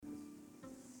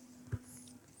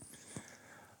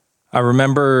I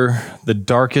remember the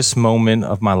darkest moment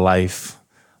of my life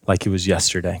like it was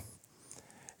yesterday.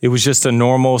 It was just a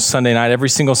normal Sunday night. Every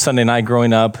single Sunday night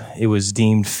growing up, it was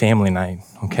deemed family night.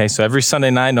 Okay, so every Sunday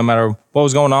night, no matter what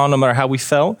was going on, no matter how we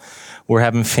felt, we're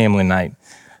having family night.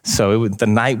 So the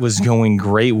night was going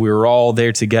great. We were all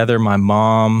there together. My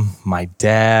mom, my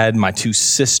dad, my two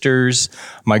sisters,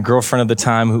 my girlfriend at the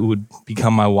time who would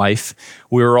become my wife.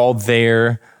 We were all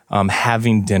there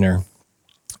having dinner.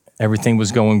 Everything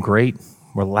was going great.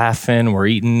 We're laughing, we're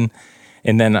eating.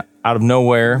 And then out of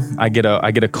nowhere, I get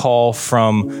a call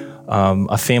from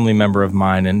a family member of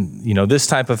mine. And,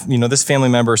 this family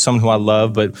member is someone who I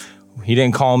love, but he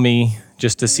didn't call me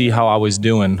just to see how I was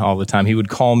doing all the time. He would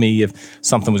call me if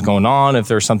something was going on, if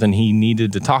there was something he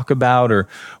needed to talk about or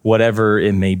whatever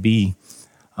it may be.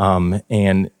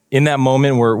 And in that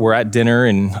moment, we're at dinner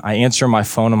and I answer my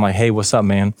phone. I'm like, hey, what's up,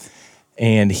 man?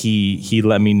 And he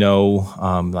let me know,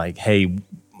 hey,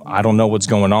 I don't know what's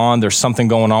going on. There's something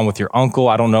going on with your uncle.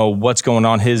 I don't know what's going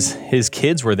on. His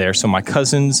kids were there. So my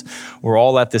cousins were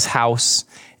all at this house.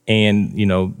 And,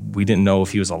 we didn't know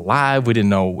if he was alive. We didn't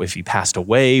know if he passed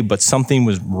away, but something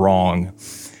was wrong.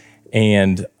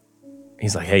 And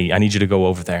he's like, hey, I need you to go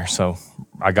over there. So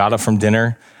I got up from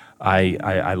dinner.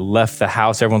 I left the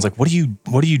house. Everyone's like, what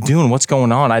are you doing? What's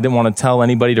going on? I didn't want to tell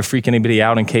anybody to freak anybody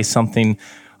out in case something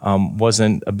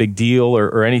wasn't a big deal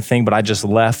or anything, but I just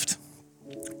left.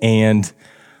 And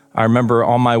I remember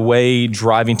on my way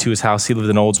driving to his house, he lived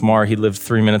in Oldsmar. He lived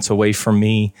 3 minutes away from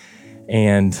me.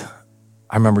 And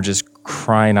I remember just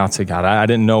crying out to God. I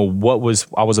didn't know what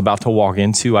I was about to walk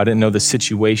into. I didn't know the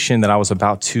situation that I was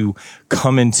about to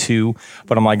come into.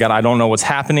 But I'm like, God, I don't know what's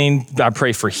happening. I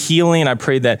pray for healing. I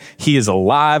pray that he is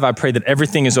alive. I pray that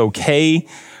everything is okay.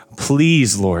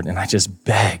 Please, Lord. And I just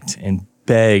begged and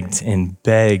begged and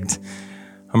begged.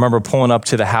 I remember pulling up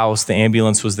to the house. The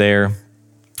ambulance was there.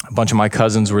 A bunch of my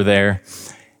cousins were there.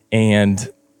 And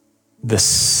the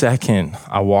second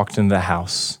I walked into the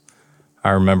house,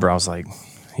 I remember I was like,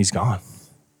 he's gone.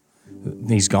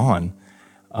 He's gone.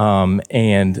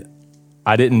 And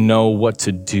I didn't know what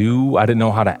to do. I didn't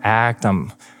know how to act.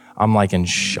 I'm like in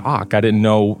shock. I didn't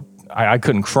know, I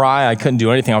couldn't cry. I couldn't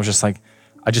do anything. I was just like,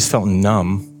 I just felt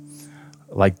numb.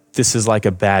 Like this is like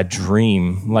a bad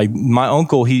dream. Like my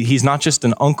uncle, he's not just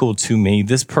an uncle to me.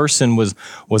 This person was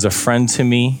a friend to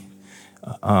me.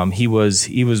 He was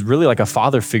really like a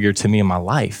father figure to me in my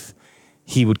life.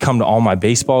 He would come to all my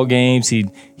baseball games.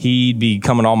 He'd be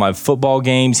coming to all my football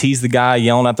games. He's the guy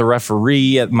yelling at the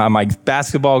referee at my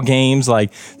basketball games.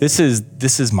 Like this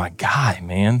is my guy,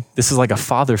 man. This is like a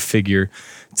father figure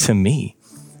to me.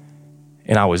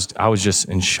 And I was just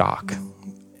in shock.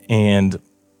 And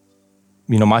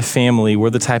my family, we're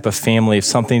the type of family, if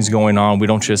something's going on, we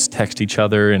don't just text each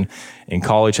other and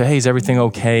call each other, hey, is everything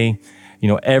okay?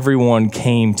 Everyone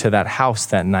came to that house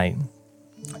that night.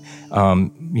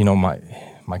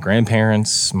 My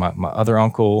grandparents, my other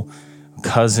uncle,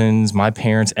 cousins, my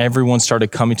parents, everyone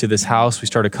started coming to this house. We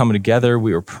started coming together.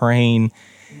 We were praying.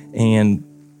 And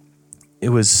it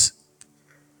was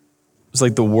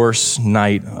like the worst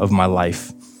night of my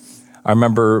life. I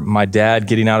remember my dad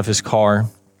getting out of his car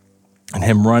and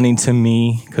him running to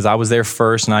me because I was there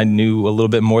first and I knew a little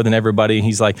bit more than everybody.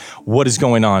 He's like, what is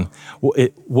going on?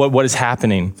 What is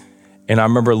happening? And I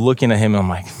remember looking at him and I'm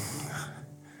like,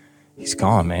 he's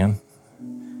gone, man.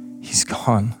 He's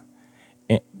gone.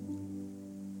 And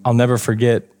I'll never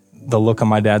forget the look on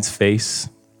my dad's face.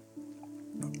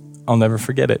 I'll never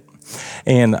forget it.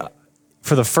 And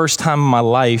for the first time in my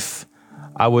life,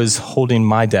 I was holding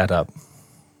my dad up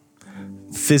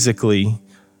physically,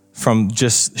 from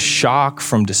just shock,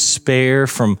 from despair,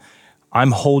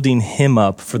 I'm holding him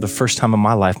up for the first time in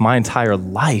my life. My entire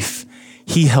life,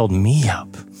 he held me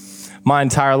up. My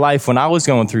entire life, when I was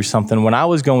going through something, when I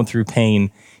was going through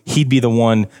pain, he'd be the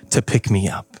one to pick me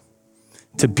up,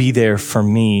 to be there for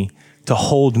me, to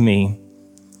hold me.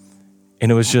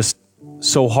 And it was just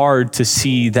so hard to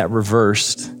see that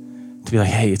reversed, to be like,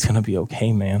 hey, it's going to be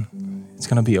okay, man. It's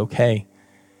going to be okay.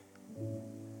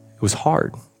 It was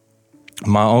hard.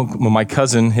 My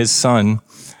cousin, his son,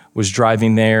 was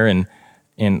driving there, and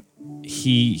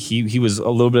he was a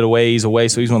little bit away, so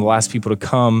he's one of the last people to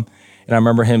come. And I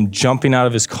remember him jumping out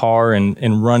of his car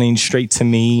and running straight to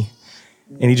me,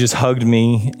 and he just hugged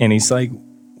me, and he's like,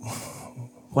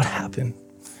 what happened?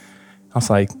 I was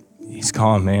like, he's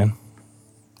gone, man.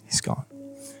 He's gone.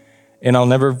 And I'll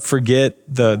never forget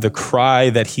the cry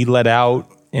that he let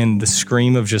out and the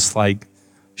scream of just like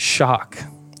shock.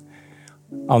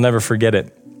 I'll never forget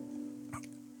it.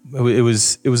 It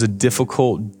was a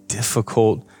difficult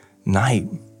night.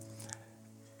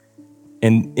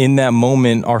 And in that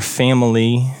moment, our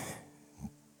family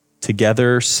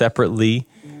together, separately,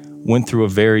 went through a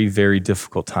very, very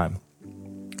difficult time,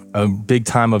 a big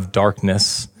time of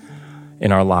darkness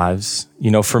in our lives.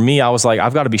 For me, I was like,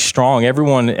 I've got to be strong.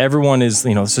 Everyone is,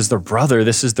 this is their brother.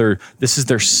 This is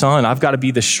their son. I've got to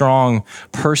be the strong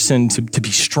person to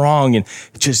be strong and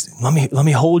just let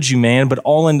me hold you, man. But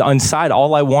inside,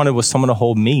 all I wanted was someone to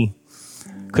hold me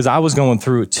because I was going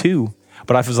through it too.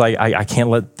 But I was like, I can't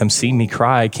let them see me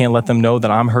cry. I can't let them know that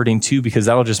I'm hurting too because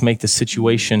that'll just make the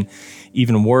situation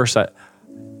even worse.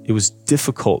 It was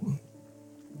difficult.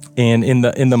 And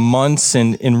in the months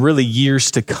and really years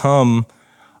to come,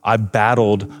 I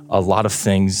battled a lot of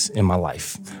things in my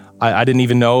life. I didn't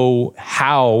even know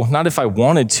how, not if I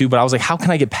wanted to, but I was like, how can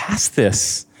I get past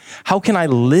this? How can I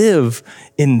live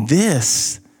in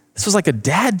this? This was like a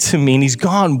dad to me, and he's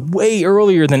gone way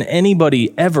earlier than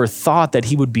anybody ever thought that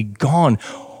he would be gone.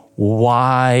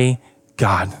 Why,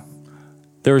 God?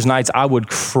 There was nights I would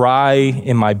cry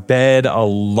in my bed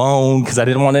alone because I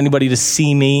didn't want anybody to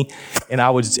see me. And I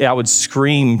would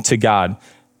scream to God,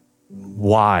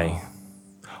 why?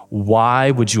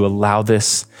 Why would you allow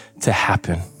this to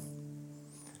happen?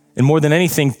 And more than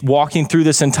anything, walking through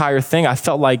this entire thing, I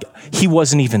felt like he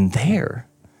wasn't even there.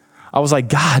 I was like,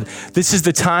 God, this is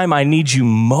the time I need you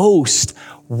most.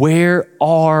 Where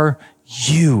are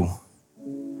you?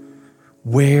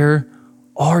 Where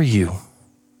are you?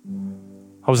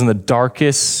 I was in the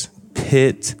darkest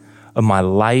pit of my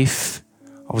life.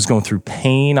 I was going through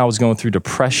pain. I was going through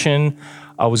depression.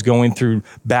 I was going through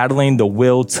battling the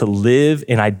will to live,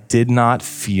 and I did not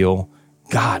feel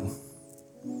God.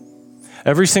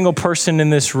 Every single person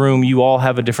in this room, you all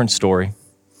have a different story.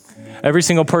 Every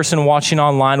single person watching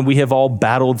online, we have all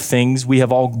battled things. We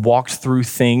have all walked through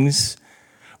things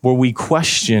where we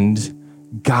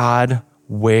questioned, God,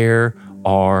 where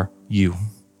are you?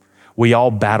 We all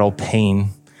battle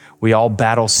pain. We all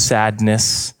battle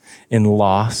sadness and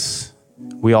loss.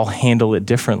 We all handle it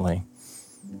differently.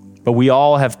 But we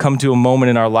all have come to a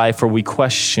moment in our life where we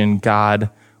question,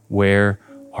 God, where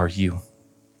are you?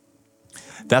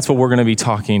 That's what we're going to be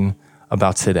talking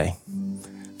about today.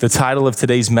 The title of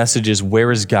today's message is,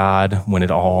 Where is God When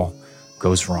It All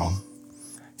Goes Wrong?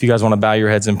 If you guys want to bow your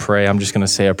heads and pray, I'm just going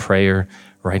to say a prayer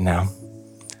right now.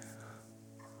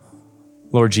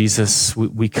 Lord Jesus,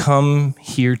 we come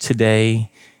here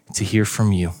today to hear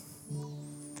from you.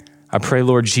 I pray,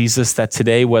 Lord Jesus, that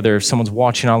today, whether someone's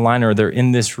watching online or they're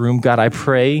in this room, God, I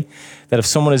pray that if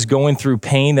someone is going through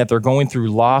pain, that they're going through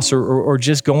loss or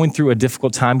just going through a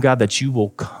difficult time, God, that you will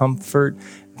comfort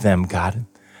them, God.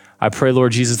 I pray,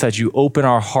 Lord Jesus, that you open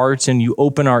our hearts and you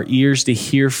open our ears to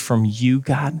hear from you,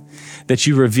 God, that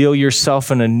you reveal yourself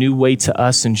in a new way to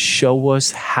us and show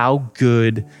us how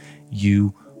good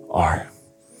you are.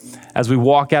 As we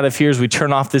walk out of here, as we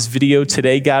turn off this video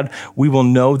today, God, we will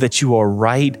know that you are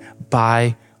right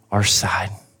by our side,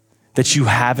 that you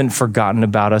haven't forgotten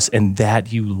about us, and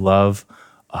that you love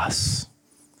us.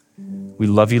 We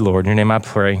love you, Lord. In your name I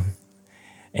pray.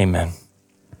 Amen.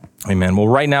 Amen. Well,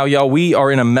 right now, y'all, we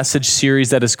are in a message series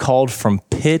that is called From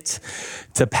Pit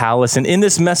to Palace. And in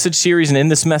this message series and in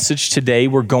this message today,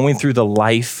 we're going through the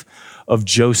life of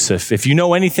Joseph. If you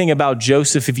know anything about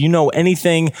Joseph, if you know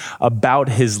anything about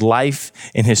his life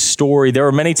and his story, there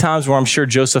were many times where I'm sure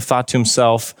Joseph thought to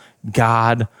himself,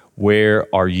 God, where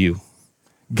are you?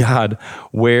 God,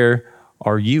 where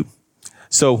are you?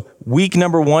 So week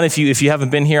number one, if you haven't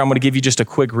been here, I'm going to give you just a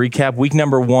quick recap. Week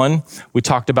number one, we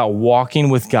talked about walking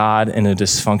with God in a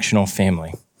dysfunctional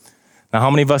family. Now, how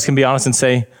many of us can be honest and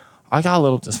say, I got a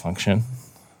little dysfunction?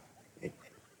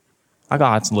 I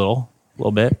got a little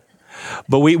bit.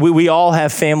 But we all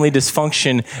have family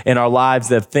dysfunction in our lives,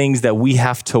 the things that we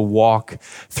have to walk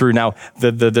through. Now,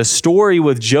 the story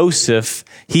with Joseph,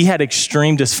 he had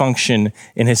extreme dysfunction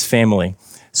in his family.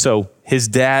 So his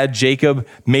dad, Jacob,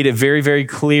 made it very, very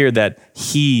clear that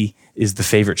he is the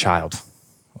favorite child.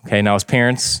 Okay, now as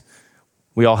parents,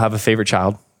 we all have a favorite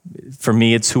child. For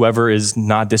me, it's whoever is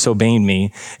not disobeying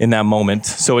me in that moment.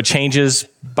 So it changes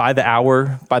by the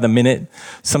hour, by the minute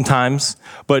sometimes.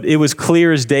 But it was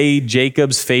clear as day,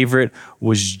 Jacob's favorite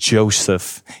was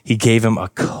Joseph. He gave him a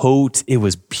coat. It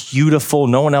was beautiful.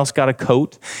 No one else got a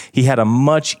coat. He had a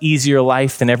much easier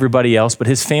life than everybody else, but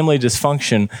his family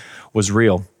dysfunction was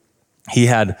real. He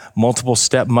had multiple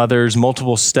stepmothers,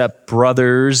 multiple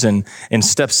stepbrothers, and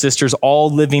stepsisters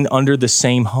all living under the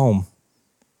same home.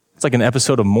 It's like an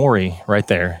episode of Maury right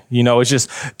there. You know, it's just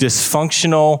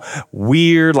dysfunctional,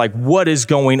 weird, like what is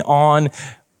going on?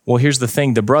 Well, here's the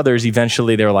thing. The brothers,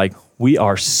 eventually they're like, we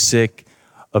are sick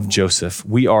of Joseph.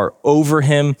 We are over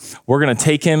him. We're going to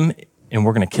take him and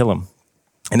we're going to kill him.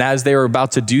 And as they were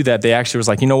about to do that, they actually was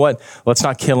like, you know what? Let's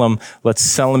not kill him. Let's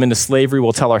sell him into slavery.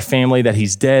 We'll tell our family that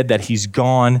he's dead, that he's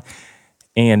gone.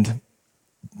 And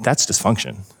that's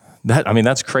dysfunction.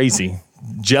 That's crazy.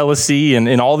 Jealousy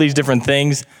and all these different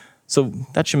things. So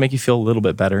that should make you feel a little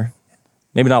bit better.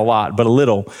 Maybe not a lot, but a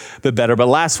little bit better. But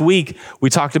last week, we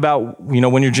talked about,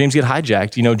 when your dreams get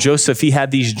hijacked. Joseph, he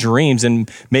had these dreams, and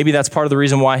maybe that's part of the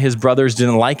reason why his brothers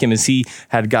didn't like him, is he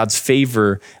had God's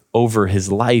favor over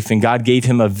his life. And God gave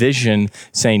him a vision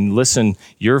saying, listen,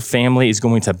 your family is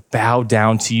going to bow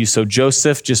down to you. So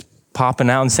Joseph just popping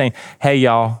out and saying, hey,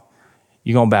 y'all,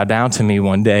 you're going to bow down to me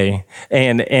one day.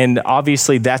 And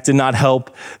obviously that did not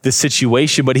help the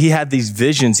situation, but he had these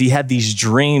visions. He had these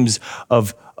dreams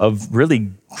of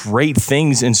really great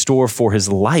things in store for his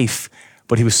life,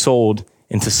 but he was sold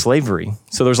into slavery.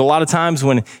 So there's a lot of times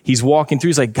when he's walking through,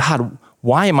 he's like, God,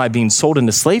 why am I being sold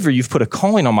into slavery? You've put a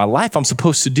calling on my life. I'm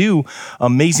supposed to do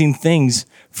amazing things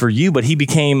for you. But he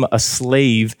became a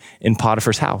slave in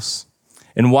Potiphar's house.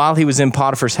 And while he was in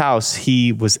Potiphar's house,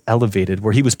 he was elevated,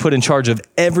 where he was put in charge of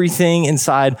everything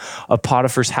inside of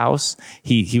Potiphar's house.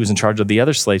 He was in charge of the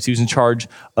other slaves. He was in charge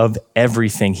of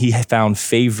everything. He found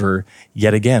favor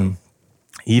yet again.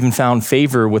 He even found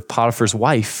favor with Potiphar's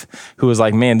wife, who was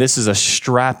like, man, this is a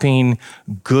strapping,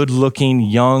 good-looking,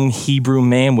 young Hebrew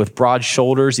man with broad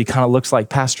shoulders. He kind of looks like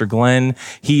Pastor Glenn.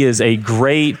 He is a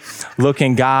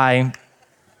great-looking guy.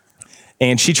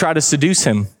 And she tried to seduce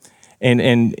him.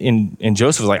 And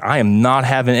Joseph was like, I am not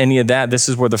having any of that. This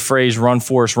is where the phrase run,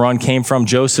 Forrest, run came from.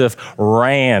 Joseph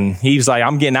ran. He was like,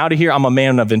 I'm getting out of here. I'm a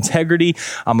man of integrity.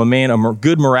 I'm a man of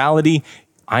good morality.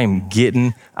 I am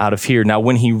getting out of here. Now,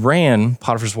 when he ran,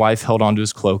 Potiphar's wife held onto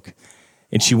his cloak,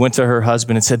 and she went to her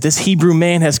husband and said, this Hebrew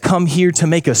man has come here to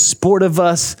make a sport of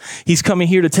us. He's coming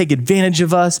here to take advantage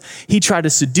of us. He tried to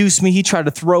seduce me. He tried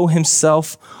to throw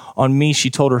himself on me. She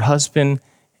told her husband,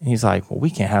 and he's like, well, we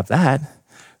can't have that.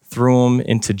 Threw him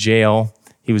into jail.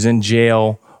 He was in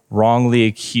jail, wrongly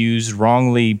accused,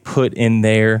 wrongly put in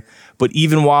there. But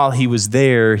even while he was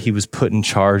there, he was put in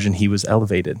charge and he was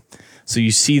elevated. So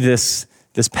you see this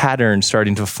pattern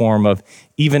starting to form of,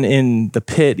 even in the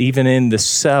pit, even in the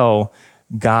cell,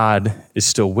 God is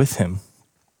still with him.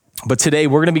 But today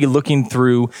we're going to be looking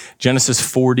through Genesis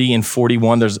 40 and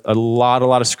 41. There's a lot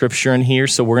of scripture in here,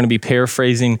 so we're going to be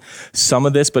paraphrasing some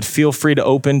of this, but feel free to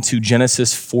open to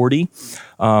Genesis 40,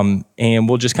 and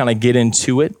we'll just kind of get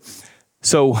into it.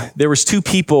 So there was two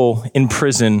people in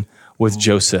prison with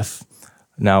Joseph.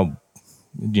 Now,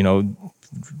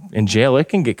 in jail, it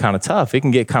can get kind of tough. It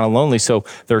can get kind of lonely. So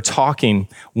they're talking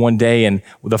one day, and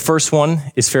the first one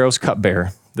is Pharaoh's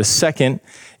cupbearer. The second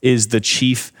is the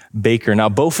chief baker. Now,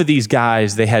 both of these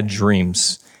guys, they had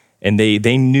dreams, and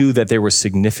they knew that there was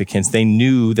significance. They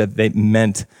knew that they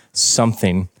meant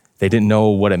something. They didn't know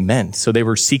what it meant. So they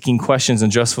were seeking questions,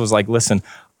 and Joseph was like, listen,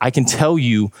 I can tell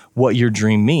you what your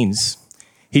dream means.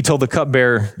 He told the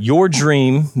cupbearer, your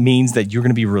dream means that you're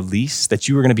going to be released, that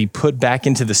you are going to be put back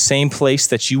into the same place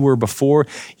that you were before.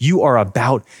 You are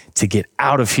about to get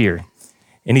out of here.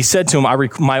 And he said to him,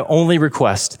 my only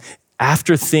request,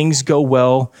 after things go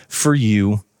well for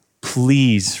you,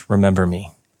 please remember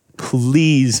me.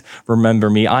 Please remember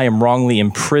me. I am wrongly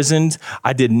imprisoned.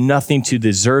 I did nothing to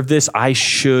deserve this. I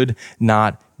should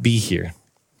not be here.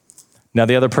 Now,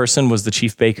 the other person was the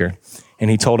chief baker, and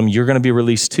he told him, you're going to be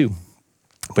released too,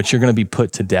 but you're going to be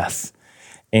put to death.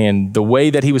 And the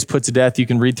way that he was put to death, you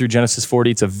can read through Genesis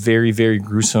 40. It's a very, very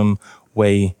gruesome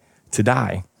way to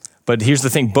die. But here's the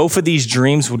thing. Both of these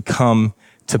dreams would come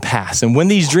to pass. And when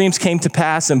these dreams came to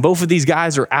pass and both of these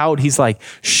guys are out, he's like,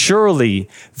 surely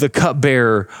the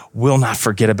cupbearer will not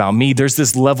forget about me. There's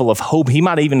this level of hope. He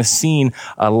might even have seen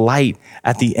a light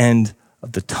at the end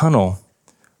of the tunnel.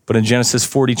 But in Genesis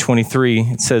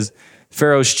 40:23, it says,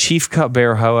 Pharaoh's chief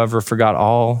cupbearer, however, forgot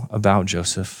all about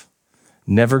Joseph,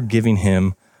 never giving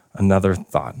him another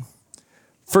thought.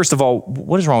 First of all,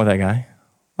 what is wrong with that guy?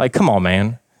 Like, come on,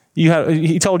 man.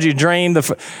 He told you to drain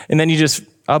and then you just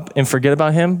up and forget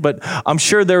about him. But I'm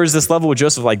sure there was this level with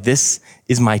Joseph, like, this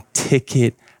is my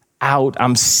ticket out.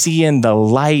 I'm seeing the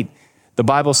light. The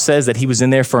Bible says that he was in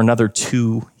there for another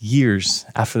 2 years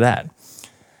after that.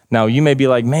 Now, you may be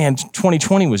like, man,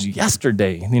 2020 was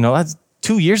yesterday. That's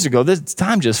 2 years ago. This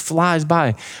time just flies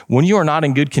by. When you are not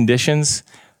in good conditions,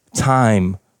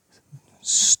 time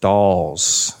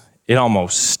stalls. It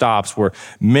almost stops, where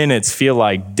minutes feel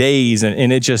like days.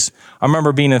 And it just, I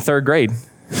remember being in third grade.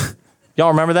 Y'all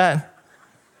remember that?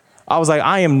 I was like,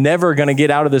 I am never going to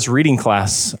get out of this reading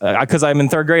class because I'm in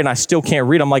third grade and I still can't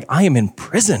read. I'm like, I am in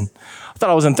prison. I thought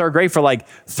I was in third grade for like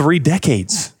 3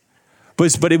 decades.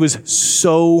 But it was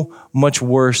so much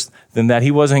worse than that.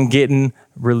 He wasn't getting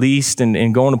released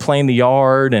and going to play in the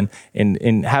yard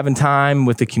and having time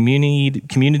with the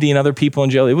community and other people in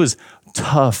jail. It was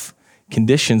tough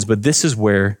conditions, but this is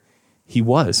where he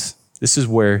was. This is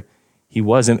where he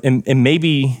was. And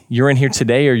maybe you're in here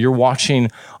today or you're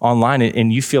watching online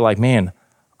and you feel like, man,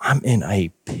 I'm in a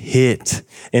pit,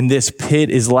 and this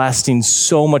pit is lasting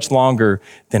so much longer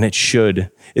than it should.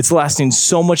 It's lasting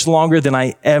so much longer than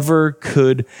I ever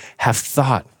could have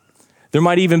thought. There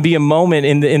might even be a moment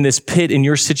in this pit in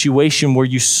your situation where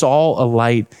you saw a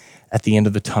light at the end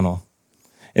of the tunnel,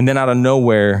 and then out of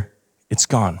nowhere, it's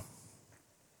gone.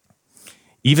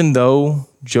 Even though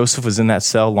Joseph was in that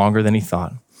cell longer than he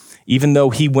thought, even though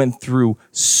he went through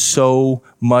so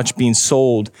much being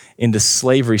sold into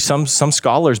slavery, some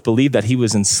scholars believe that he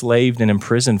was enslaved and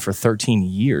imprisoned for 13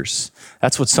 years.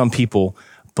 That's what some people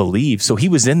believe. So he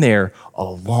was in there a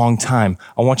long time.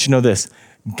 I want you to know this.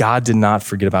 God did not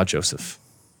forget about Joseph.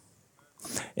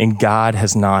 And God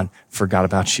has not forgot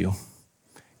about you.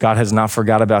 God has not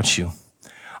forgot about you.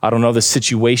 I don't know the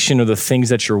situation or the things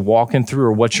that you're walking through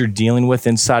or what you're dealing with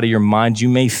inside of your mind. You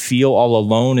may feel all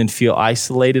alone and feel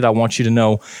isolated. I want you to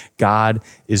know God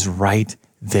is right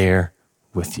there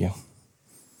with you.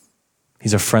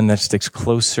 He's a friend that sticks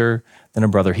closer than a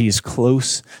brother. He is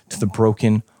close to the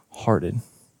brokenhearted.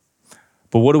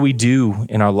 But what do we do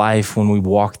in our life when we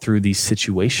walk through these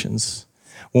situations?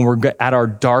 When we're at our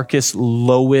darkest,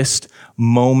 lowest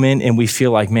moment and we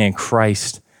feel like, man,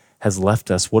 Christ has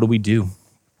left us, what do we do?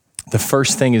 The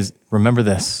first thing is, remember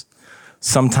this.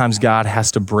 Sometimes God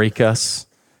has to break us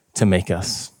to make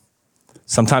us.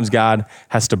 Sometimes God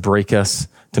has to break us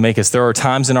to make us. There are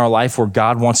times in our life where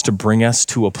God wants to bring us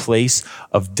to a place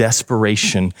of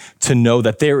desperation to know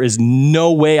that there is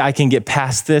no way I can get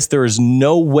past this. There is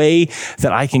no way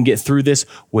that I can get through this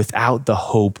without the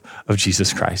hope of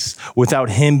Jesus Christ, without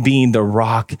him being the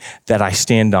rock that I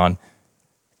stand on.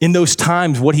 In those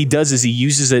times, what he does is he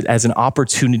uses it as an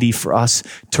opportunity for us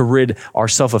to rid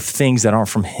ourselves of things that aren't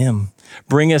from him.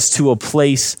 Bring us to a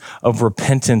place of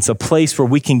repentance, a place where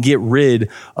we can get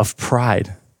rid of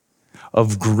pride,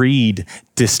 of greed,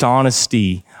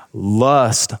 dishonesty,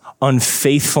 lust,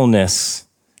 unfaithfulness.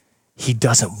 He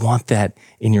doesn't want that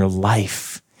in your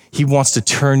life. He wants to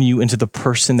turn you into the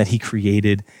person that he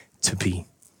created to be.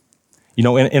 You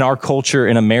know, in our culture,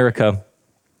 in America,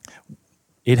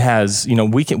 it has,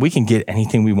 we can get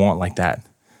anything we want like that.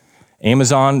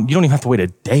 Amazon, you don't even have to wait a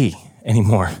day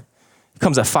anymore. It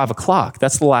comes at 5:00.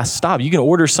 That's the last stop. You can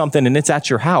order something and it's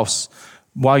at your house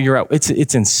while you're out.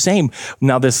 It's insane.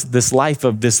 Now this life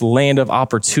of this land of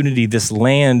opportunity, this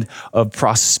land of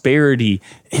prosperity,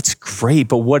 it's great.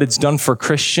 But what it's done for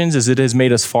Christians is it has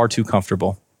made us far too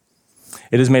comfortable.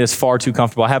 It has made us far too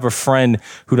comfortable. I have a friend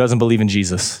who doesn't believe in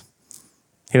Jesus.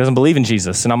 He doesn't believe in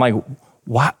Jesus. And I'm like,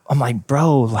 why? I'm like,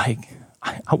 bro, like,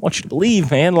 I want you to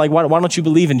believe, man. Like, why don't you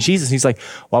believe in Jesus? And he's like,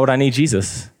 why would I need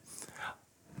Jesus?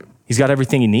 He's got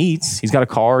everything he needs. He's got a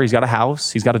car. He's got a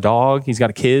house. He's got a dog. He's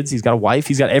got kids. He's got a wife.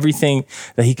 He's got everything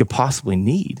that he could possibly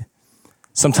need.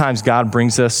 Sometimes God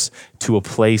brings us to a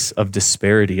place of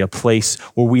disparity, a place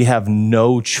where we have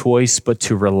no choice but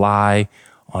to rely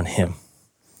on him.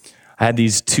 I had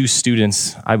these two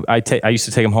students. I used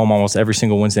to take them home almost every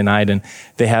single Wednesday night, and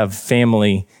they have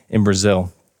family in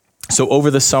Brazil. So over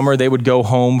the summer, they would go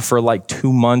home for like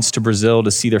 2 months to Brazil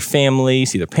to see their family,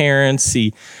 see their parents,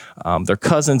 see their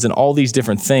cousins, and all these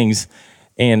different things.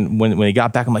 And when they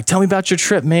got back, I'm like, tell me about your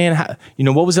trip, man.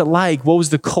 What was it like? What was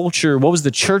the culture? What was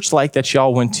the church like that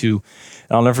y'all went to?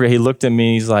 And I'll never forget, he looked at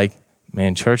me, he's like,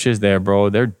 man, churches there, bro,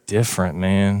 they're different,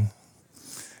 man.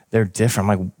 They're different.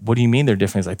 I'm like, what do you mean they're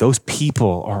different? He's like, those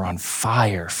people are on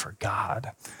fire for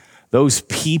God. Those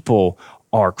people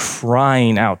are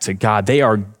crying out to God. They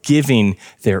are giving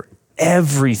their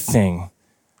everything.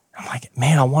 I'm like,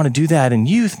 man, I want to do that in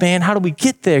youth, man. How do we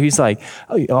get there? He's like,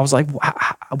 I was like,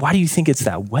 why do you think it's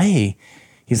that way?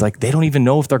 He's like, they don't even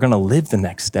know if they're going to live the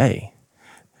next day.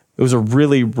 It was a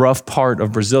really rough part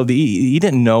of Brazil. He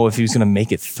didn't know if he was going to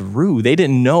make it through. They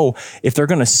didn't know if they're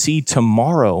going to see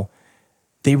tomorrow.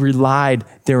 They relied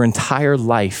their entire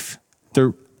life,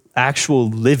 their actual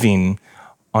living,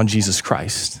 on Jesus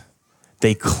Christ.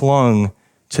 They clung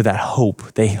to that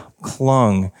hope. They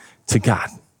clung to God.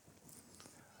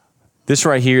 This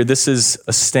right here, this is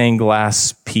a stained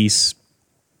glass piece.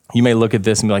 You may look at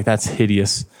this and be like, that's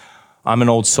hideous. I'm an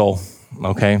old soul,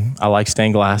 okay? I like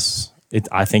stained glass.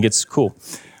 I think it's cool.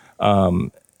 I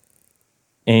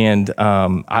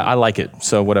like it,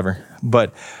 so whatever.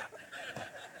 But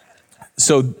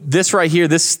so this right here,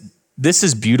 this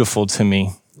is beautiful to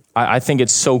me. I think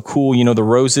it's so cool. You know, the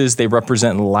roses, they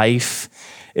represent life.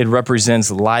 It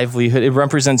represents livelihood. It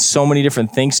represents so many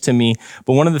different things to me.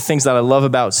 But one of the things that I love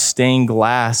about stained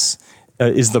glass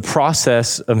is the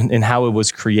process and how it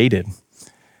was created.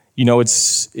 You know,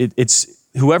 it's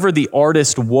whoever the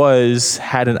artist was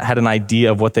had an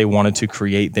idea of what they wanted to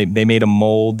create. They made a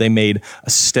mold, they made a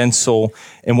stencil,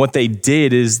 and what they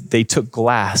did is they took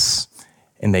glass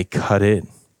and they cut it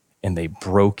and they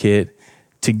broke it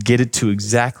to get it to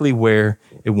exactly where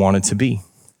it wanted to be.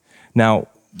 Now,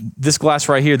 this glass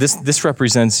right here, this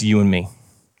represents you and me.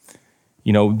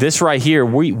 You know, this right here,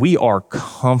 we are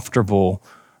comfortable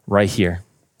right here.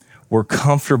 We're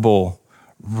comfortable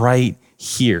right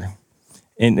here.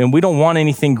 And we don't want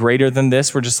anything greater than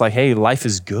this. We're just like, hey, life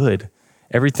is good.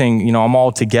 Everything, you know, I'm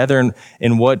all together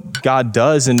in what God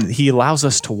does, and he allows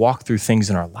us to walk through things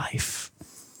in our life.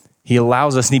 He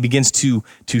allows us, and he begins to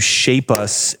shape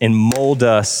us and mold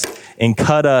us and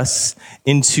cut us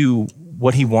into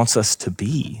what he wants us to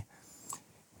be.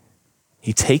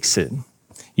 He takes it,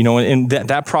 you know, and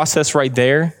that process right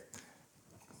there,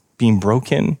 being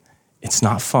broken, it's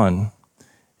not fun.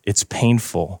 It's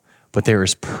painful, but there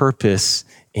is purpose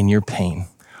in your pain.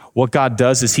 What God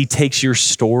does is he takes your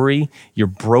story, your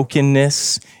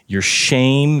brokenness, your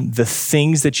shame, the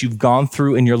things that you've gone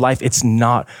through in your life. It's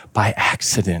not by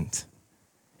accident.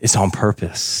 It's on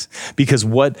purpose. Because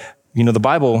what, you know, the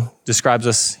Bible describes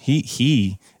us,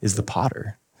 he is the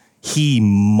potter. He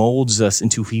molds us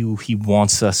into who he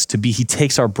wants us to be. He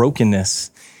takes our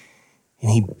brokenness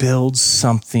and he builds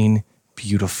something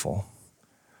beautiful.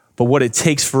 But what it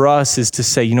takes for us is to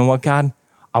say, you know what, God?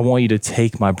 I want you to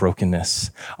take my brokenness.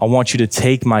 I want you to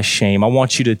take my shame. I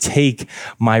want you to take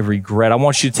my regret. I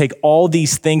want you to take all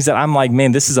these things that I'm like,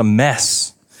 man, this is a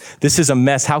mess. This is a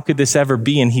mess. How could this ever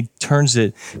be? And he turns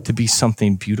it to be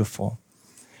something beautiful.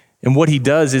 And what he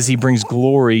does is he brings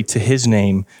glory to his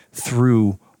name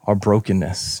through our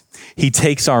brokenness. He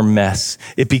takes our mess.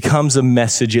 It becomes a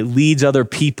message. It leads other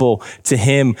people to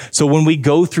him. So when we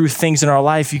go through things in our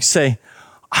life, you say,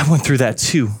 I went through that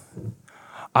too.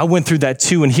 I went through that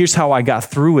too, and here's how I got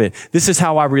through it. This is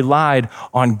how I relied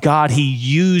on God. He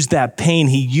used that pain.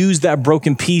 He used that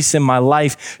broken piece in my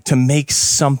life to make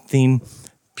something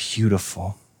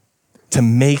beautiful. To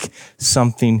make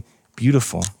something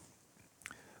beautiful.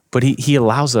 But he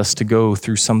allows us to go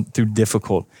through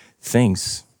difficult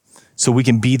things so we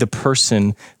can be the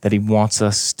person that he wants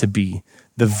us to be.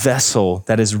 The vessel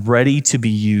that is ready to be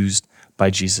used by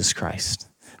Jesus Christ.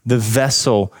 The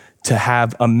vessel to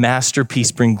have a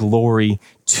masterpiece bring glory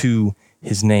to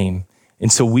his name.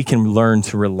 And so we can learn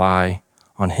to rely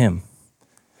on him.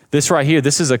 This right here,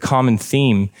 this is a common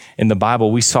theme in the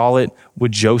Bible. We saw it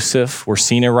with Joseph. We're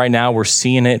seeing it right now. We're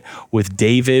seeing it with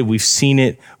David. We've seen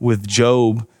it with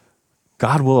Job.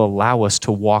 God will allow us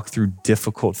to walk through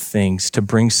difficult things to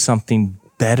bring something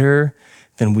better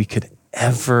than we could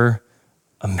ever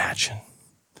imagine.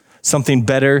 Something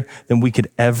better than we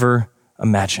could ever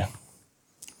imagine.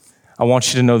 I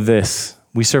want you to know this.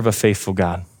 We serve a faithful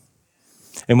God.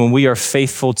 And when we are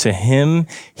faithful to him,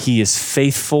 he is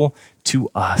faithful to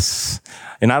us.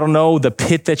 And I don't know the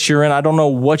pit that you're in. I don't know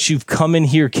what you've come in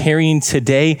here carrying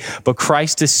today, but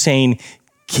Christ is saying,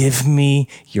 give me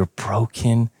your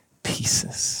broken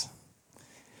pieces.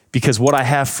 Because what I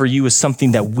have for you is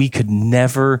something that we could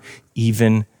never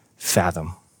even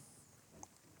fathom.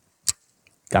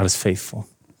 God is faithful.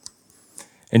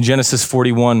 In Genesis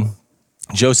 41,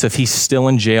 Joseph, he's still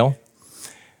in jail.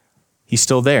 He's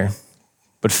still there.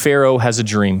 But Pharaoh has a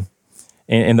dream.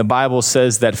 And the Bible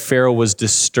says that Pharaoh was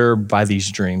disturbed by these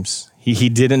dreams. He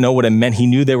didn't know what it meant. He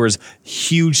knew there was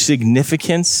huge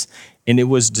significance and it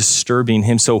was disturbing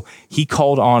him. So he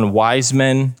called on wise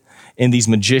men and these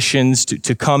magicians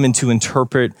to come and to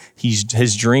interpret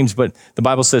his dreams. But the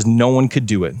Bible says no one could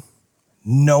do it.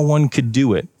 No one could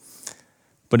do it.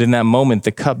 But in that moment,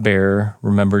 the cupbearer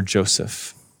remembered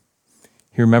Joseph.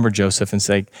 He remembered Joseph and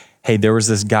said, hey, there was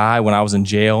this guy when I was in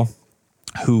jail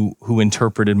who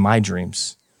interpreted my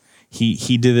dreams.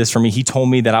 He did this for me. He told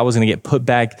me that I was going to get put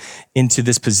back into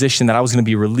this position, that I was going to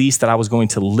be released, that I was going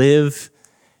to live.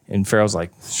 And Pharaoh's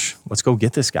like, let's go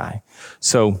get this guy.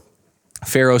 So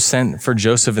Pharaoh sent for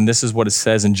Joseph, and this is what it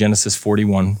says in Genesis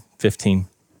 41:15.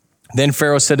 Then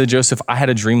Pharaoh said to Joseph, I had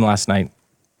a dream last night,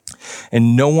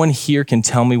 and no one here can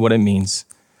tell me what it means.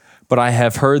 But I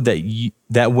have heard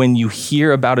that when you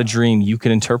hear about a dream, you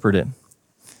can interpret it.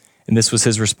 And this was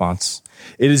his response.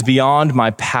 It is beyond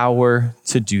my power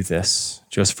to do this,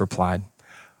 Joseph replied.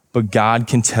 But God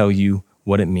can tell you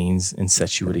what it means and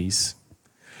set you at ease.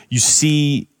 You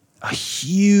see a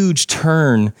huge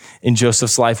turn in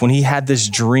Joseph's life when he had this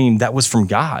dream that was from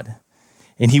God.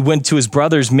 And he went to his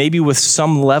brothers, maybe with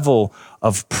some level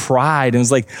of pride, and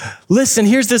was like, listen,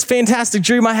 here's this fantastic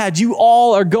dream I had. You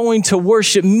all are going to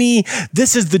worship me.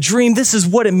 This is the dream. This is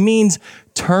what it means,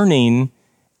 turning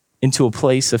into a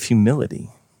place of humility,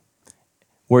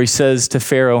 where he says to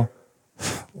Pharaoh,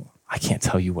 I can't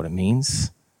tell you what it means,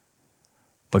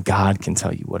 but God can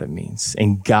tell you what it means,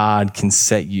 and God can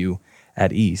set you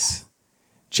at ease.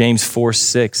 James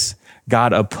 4:6,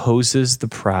 God opposes the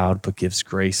proud, but gives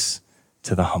grace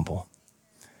to the humble.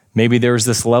 Maybe there was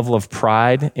this level of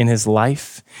pride in his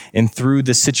life, and through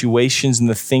the situations and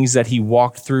the things that he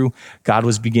walked through, God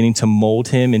was beginning to mold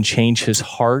him and change his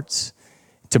heart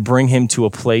to bring him to a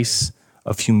place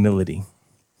of humility,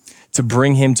 to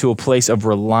bring him to a place of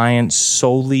reliance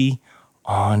solely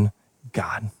on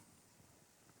God.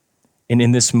 And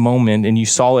in this moment, and you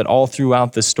saw it all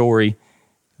throughout the story,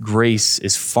 grace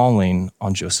is falling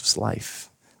on Joseph's life.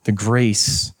 The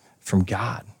grace from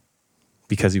God,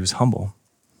 because he was humble.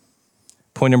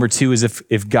 Point number 2 is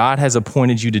if God has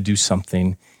appointed you to do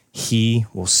something, he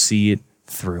will see it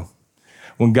through.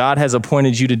 When God has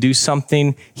appointed you to do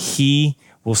something, he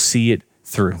will see it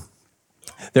through.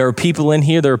 There are people in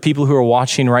here, there are people who are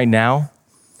watching right now.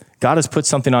 God has put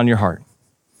something on your heart.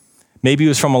 Maybe it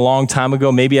was from a long time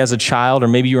ago, maybe as a child, or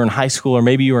maybe you were in high school, or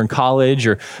maybe you were in college,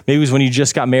 or maybe it was when you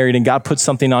just got married and God put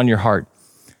something on your heart.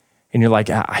 And you're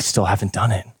like, I still haven't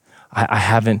done it.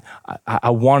 I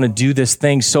want to do this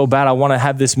thing so bad. I want to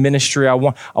have this ministry. I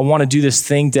want to do this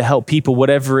thing to help people,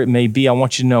 whatever it may be. I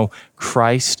want you to know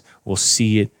Christ will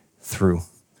see it through.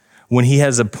 When he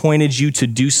has appointed you to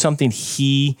do something,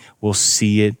 he will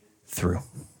see it through.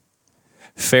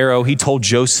 Pharaoh, he told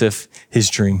Joseph his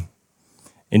dream,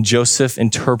 and Joseph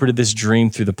interpreted this dream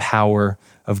through the power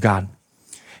of God.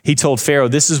 He told Pharaoh,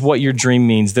 this is what your dream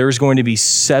means. There is going to be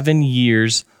 7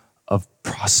 years of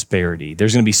prosperity.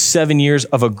 There's going to be 7 years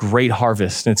of a great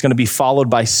harvest, and it's going to be followed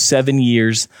by 7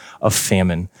 years of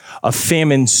famine. A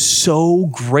famine so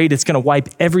great, it's going to wipe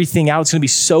everything out. It's going to be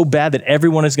so bad that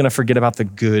everyone is going to forget about the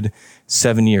good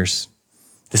 7 years.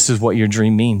 This is what your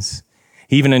dream means.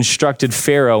 He even instructed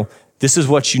Pharaoh, this is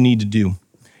what you need to do.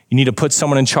 You need to put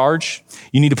someone in charge.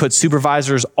 You need to put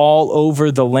supervisors all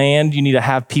over the land. You need to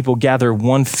have people gather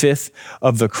 1/5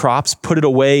 of the crops, put it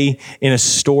away in a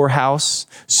storehouse,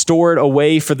 store it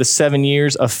away for the 7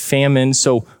 years of famine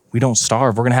so we don't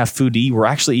starve. We're going to have food to eat. We're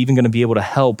actually even going to be able to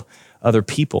help other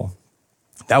people.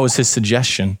 That was his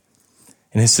suggestion,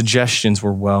 and his suggestions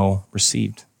were well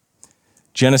received.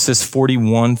 Genesis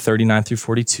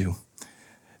 41:39-42.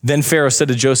 Then Pharaoh said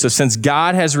to Joseph, since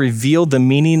God has revealed the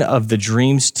meaning of the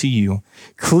dreams to you,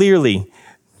 clearly,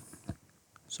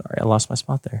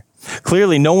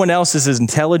 no one else is as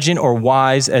intelligent or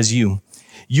wise as you.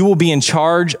 You will be in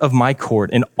charge of my court,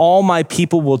 and all my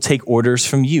people will take orders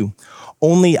from you.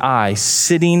 Only I,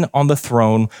 sitting on the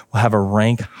throne, will have a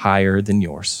rank higher than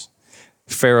yours.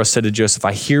 Pharaoh said to Joseph,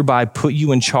 I hereby put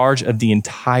you in charge of the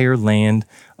entire land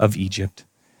of Egypt.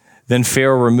 Then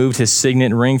Pharaoh removed his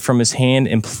signet ring from his hand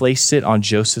and placed it on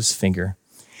Joseph's finger.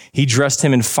 He dressed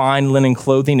him in fine linen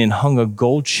clothing and hung a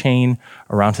gold chain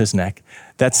around his neck.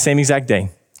 That same exact day,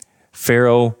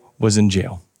 Pharaoh was in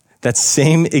jail. That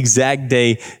same exact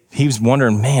day, he was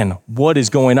wondering, man, what is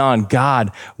going on?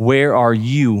 God, where are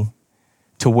you?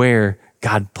 To where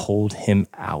God pulled him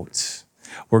out,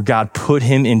 where God put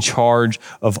him in charge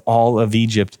of all of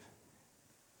Egypt,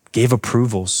 gave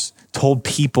approvals, told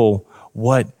people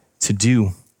what to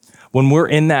do. When we're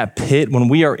in that pit, when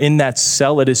we are in that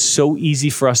cell, it is so easy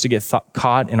for us to get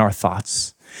caught in our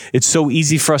thoughts. It's so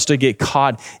easy for us to get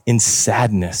caught in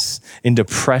sadness, in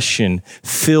depression,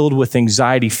 filled with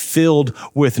anxiety, filled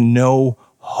with no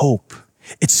hope.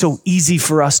 It's so easy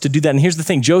for us to do that. And here's the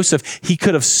thing, Joseph, he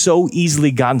could have so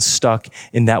easily gotten stuck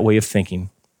in that way of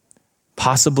thinking.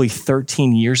 Possibly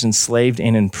 13 years enslaved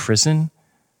and in prison,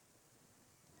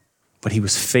 but he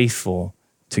was faithful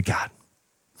to God.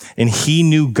 And he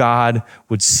knew God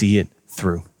would see it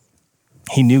through.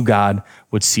 He knew God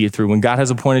would see it through. When God has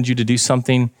appointed you to do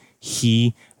something,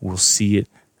 he will see it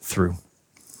through.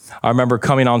 I remember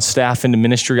coming on staff into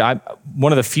ministry.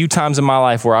 One of the few times in my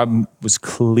life where I was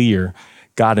clear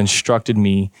God instructed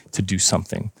me to do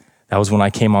something. That was when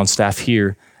I came on staff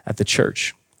here at the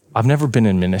church. I've never been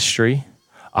in ministry.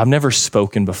 I've never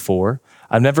spoken before.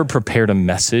 I've never prepared a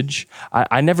message.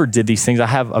 I never did these things. I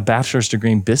have a bachelor's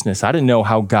degree in business. I didn't know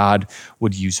how God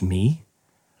would use me.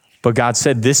 But God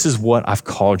said, this is what I've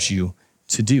called you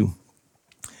to do.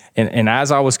 And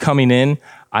as I was coming in,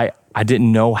 I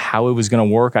didn't know how it was going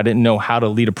to work. I didn't know how to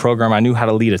lead a program. I knew how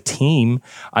to lead a team.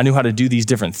 I knew how to do these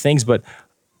different things. But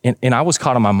and I was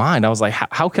caught in my mind. I was like,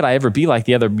 how could I ever be like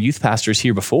the other youth pastors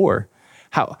here before?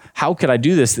 how could I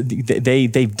do this?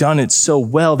 They've done it so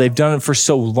well. They've done it for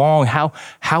so long.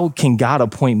 How can God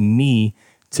appoint me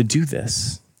to do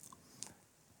this?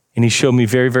 And he showed me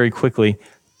very, very quickly,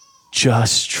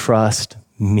 just trust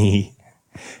me.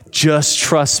 Just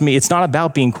trust me. It's not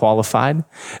about being qualified.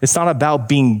 It's not about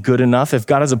being good enough. If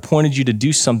God has appointed you to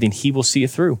do something, he will see it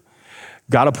through.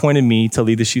 God appointed me to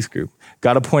lead this youth group.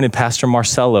 God appointed Pastor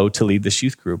Marcelo to lead this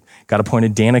youth group. God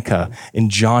appointed Danica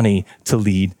and Johnny to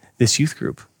lead this youth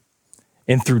group.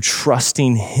 And through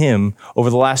trusting him, over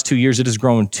the last 2 years, it has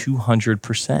grown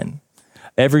 200%.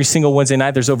 Every single Wednesday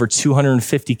night, there's over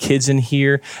 250 kids in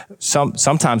here,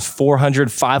 sometimes 400,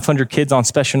 500 kids on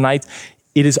special nights.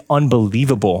 It is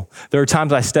unbelievable. There are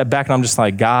times I step back and I'm just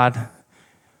like, God,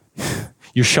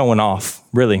 you're showing off,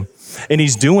 really. And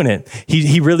he's doing it.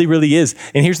 He really, really is.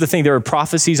 And here's the thing. There are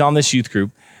prophecies on this youth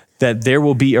group that there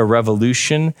will be a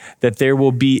revolution, that there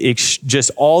will be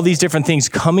just all these different things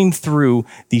coming through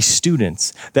these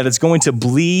students, that it's going to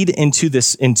bleed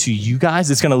into you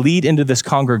guys. It's going to lead into this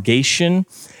congregation,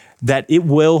 that it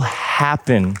will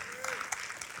happen.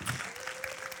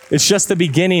 It's just the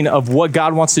beginning of what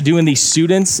God wants to do in these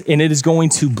students, and it is going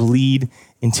to bleed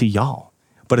into y'all.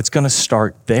 But it's going to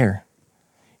start there.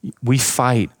 We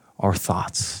fight our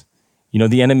thoughts. You know,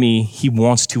 the enemy, he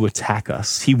wants to attack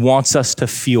us. He wants us to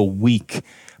feel weak.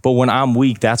 But when I'm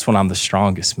weak, that's when I'm the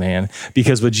strongest, man.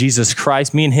 Because with Jesus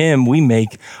Christ, me and him, we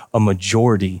make a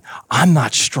majority. I'm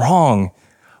not strong.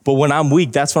 But when I'm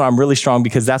weak, that's when I'm really strong,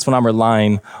 because that's when I'm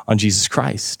relying on Jesus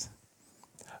Christ.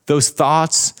 Those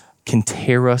thoughts can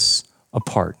tear us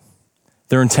apart.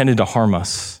 They're intended to harm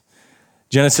us.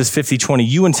 Genesis 50:20,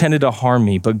 you intended to harm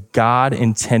me, but God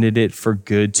intended it for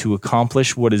good to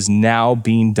accomplish what is now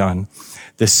being done,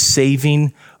 the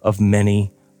saving of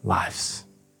many lives.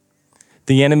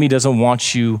 The enemy doesn't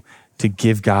want you to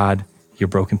give God your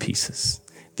broken pieces.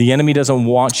 The enemy doesn't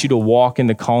want you to walk in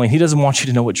the calling. He doesn't want you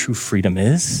to know what true freedom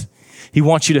is. He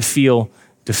wants you to feel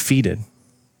defeated.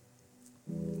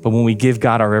 But when we give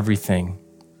God our everything,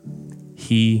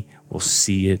 he will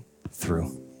see it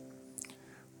through.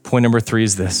 Point number 3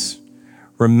 is this.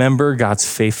 Remember God's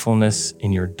faithfulness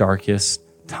in your darkest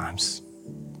times.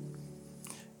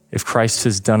 If Christ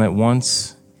has done it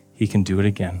once, he can do it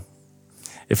again.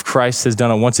 If Christ has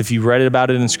done it once, if you read about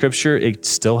it in scripture, it's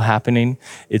still happening.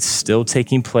 It's still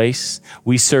taking place.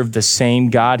 We serve the same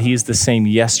God. He is the same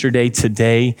yesterday,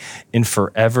 today, and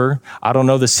forever. I don't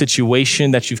know the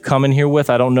situation that you've come in here with.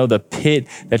 I don't know the pit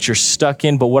that you're stuck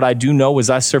in, but what I do know is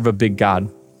I serve a big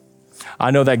God.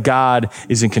 I know that God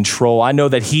is in control. I know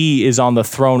that he is on the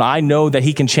throne. I know that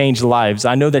he can change lives.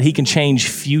 I know that he can change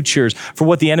futures. For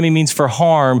what the enemy means for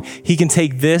harm, he can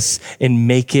take this and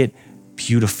make it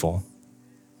beautiful.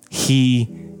 He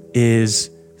is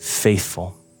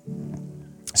faithful.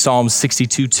 Psalm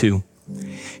 62:2.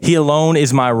 He alone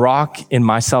is my rock and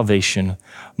my salvation,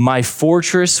 my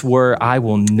fortress where I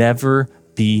will never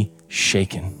be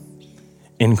shaken.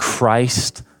 In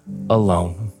Christ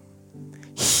alone.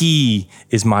 He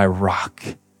is my rock.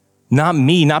 Not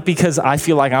me, not because I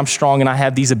feel like I'm strong and I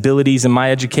have these abilities in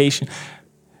my education.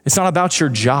 It's not about your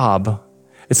job.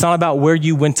 It's not about where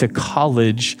you went to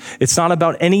college. It's not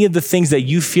about any of the things that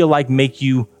you feel like make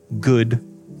you good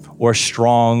or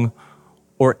strong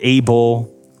or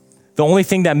able. The only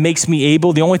thing that makes me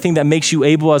able, the only thing that makes you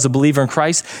able as a believer in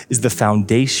Christ is the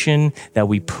foundation that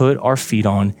we put our feet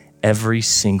on every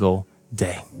single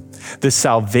day. The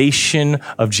salvation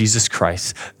of Jesus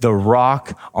Christ, the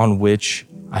rock on which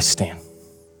I stand.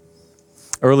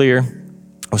 Earlier,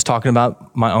 I was talking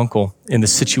about my uncle in the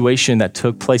situation that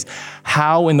took place.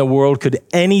 How in the world could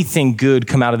anything good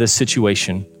come out of this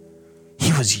situation?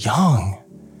 He was young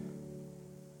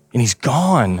and he's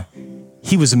gone.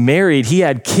 He was married. He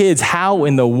had kids. How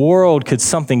in the world could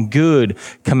something good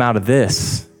come out of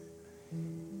this?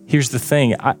 Here's the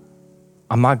thing.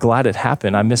 I'm not glad it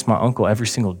happened. I miss my uncle every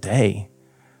single day.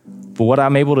 But what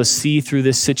I'm able to see through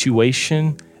this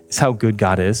situation is how good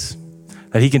God is.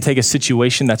 That he can take a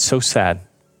situation that's so sad,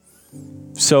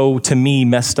 so to me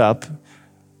messed up,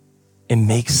 and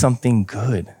make something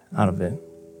good out of it.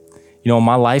 You know, in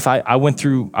my life, I went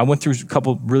through a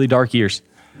couple really dark years,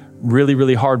 really,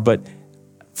 really hard. But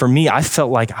for me, I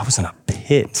felt like I was in a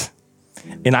pit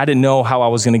and I didn't know how I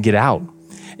was going to get out.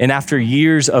 And after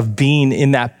years of being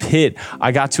in that pit,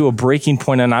 I got to a breaking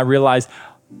point and I realized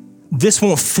this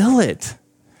won't fill it.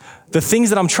 The things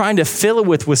that I'm trying to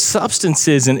fill it with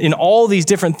substances and all these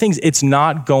different things, it's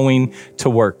not going to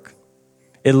work.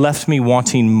 It left me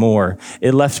wanting more.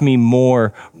 It left me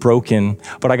more broken.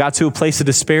 But I got to a place of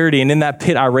disparity, and in that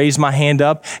pit, I raised my hand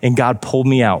up and God pulled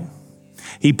me out.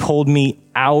 He pulled me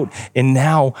out, and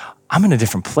now I'm in a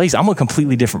different place. I'm a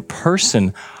completely different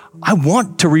person. I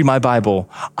want to read my Bible.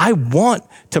 I want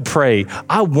to pray.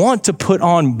 I want to put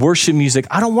on worship music.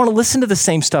 I don't want to listen to the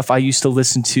same stuff I used to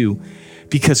listen to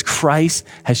because Christ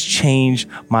has changed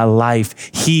my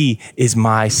life. He is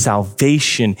my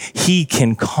salvation. He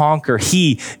can conquer.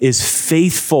 He is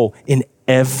faithful in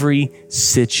every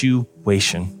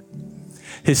situation.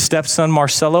 His stepson,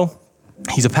 Marcelo,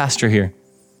 he's a pastor here,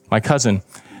 my cousin.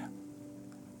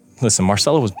 Listen,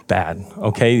 Marcelo was bad,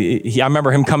 okay? I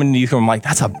remember him coming to youth group. I'm like,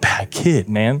 that's a bad kid,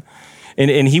 man.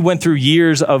 And he went through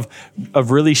years of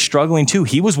really struggling too.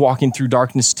 He was walking through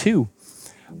darkness too.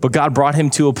 But God brought him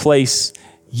to a place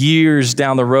years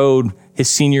down the road, his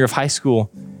senior year of high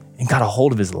school, and got a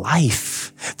hold of his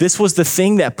life. This was the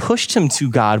thing that pushed him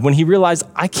to God when he realized,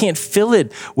 I can't fill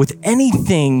it with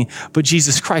anything but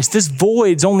Jesus Christ. This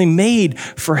void's only made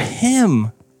for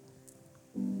him.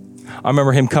 I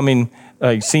remember him coming,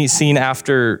 seeing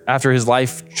after his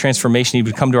life transformation, he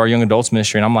would come to our young adults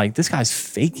ministry, and I'm like, this guy's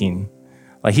faking.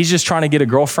 Like, he's just trying to get a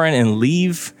girlfriend and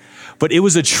leave. But it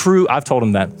was a true, I've told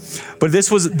him that, but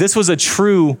this was a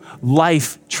true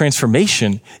life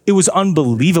transformation. It was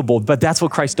unbelievable, but that's what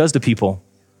Christ does to people.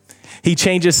 He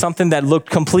changes something that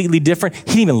looked completely different. He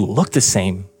didn't even look the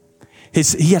same.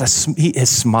 His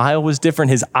smile was different.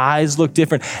 His eyes looked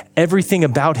different. Everything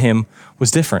about him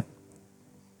was different.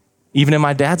 Even in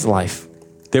my dad's life,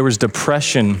 there was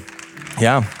depression.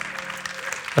 Yeah,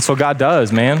 that's what God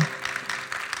does, man.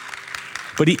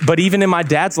 But even in my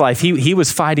dad's life, he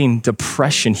was fighting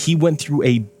depression. He went through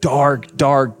a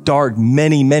dark,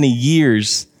 many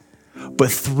years.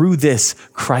 But through this,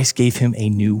 Christ gave him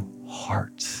a new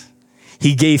heart.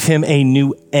 He gave him a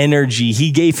new energy.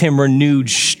 He gave him renewed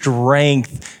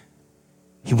strength.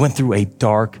 He went through a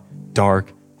dark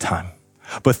time.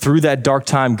 But through that dark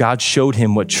time, God showed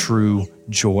him what true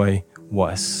joy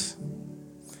was.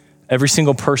 Every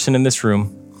single person in this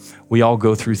room, we all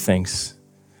go through things.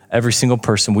 Every single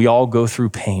person, we all go through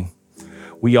pain.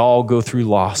 We all go through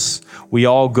loss. We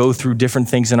all go through different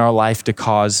things in our life to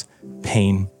cause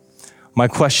pain. My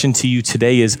question to you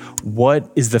today is, what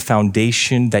is the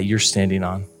foundation that you're standing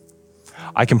on?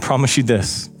 I can promise you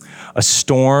this, a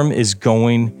storm is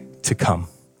going to come.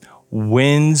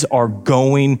 Winds are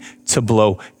going to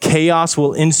blow. Chaos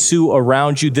will ensue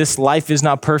around you. This life is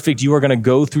not perfect. You are going to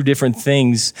go through different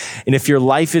things. And if your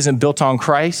life isn't built on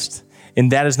Christ, and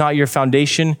that is not your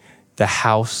foundation, the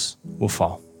house will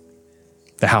fall.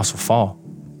 The house will fall.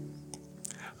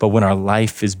 But when our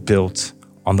life is built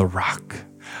on the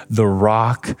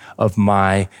rock of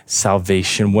my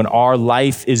salvation, when our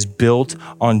life is built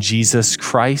on Jesus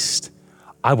Christ,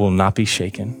 I will not be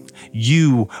shaken.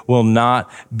 You will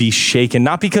not be shaken,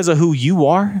 not because of who you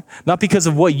are, not because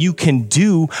of what you can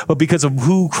do, but because of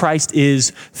who Christ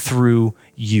is through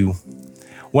you.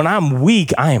 When I'm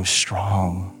weak, I am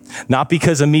strong. Not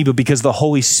because of me, but because the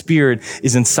Holy Spirit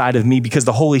is inside of me, because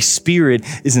the Holy Spirit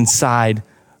is inside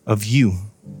of you.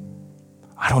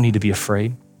 I don't need to be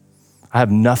afraid. I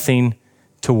have nothing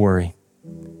to worry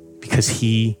because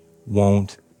he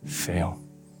won't fail.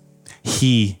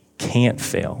 He can't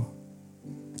fail.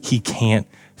 He can't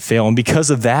fail. And because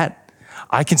of that,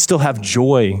 I can still have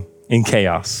joy in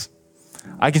chaos.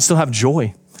 I can still have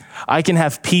joy. I can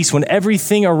have peace when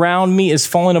everything around me is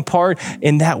falling apart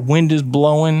and that wind is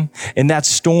blowing and that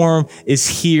storm is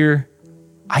here.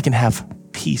 I can have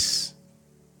peace.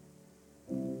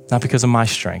 Not because of my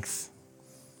strength,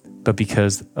 but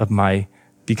because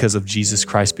of Jesus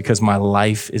Christ, because my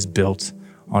life is built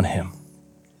on him.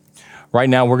 Right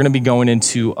now, we're going to be going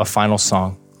into a final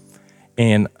song.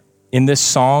 And in this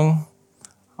song,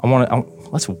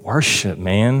 let's worship,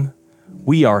 man.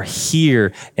 We are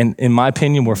here, and in my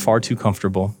opinion, we're far too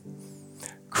comfortable.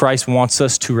 Christ wants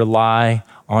us to rely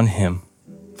on him.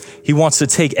 He wants to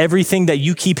take everything that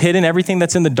you keep hidden, everything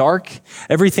that's in the dark,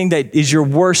 everything that is your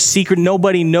worst secret,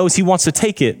 nobody knows. He wants to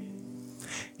take it.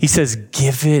 He says,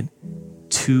 give it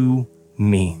to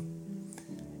me.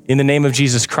 In the name of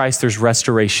Jesus Christ, there's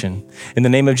restoration. In the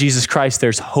name of Jesus Christ,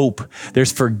 there's hope.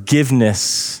 There's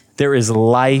forgiveness. There is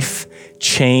life,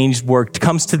 changed work. It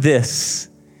comes to this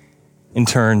and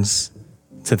turns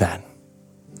to that.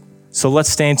 So let's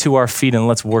stand to our feet and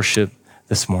let's worship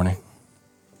this morning.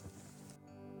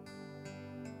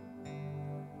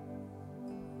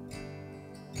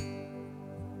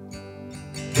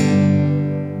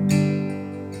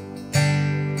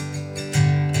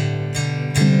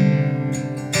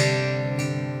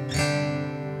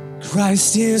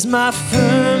 Christ is my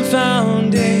firm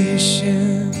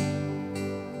foundation,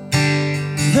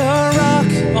 the rock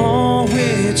on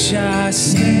which I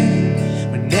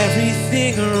stand when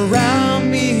everything around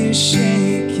me is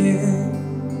shaking.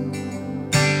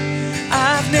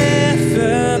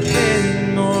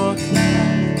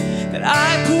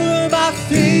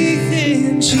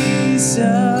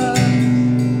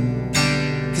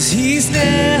 He's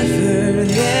never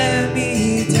let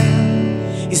me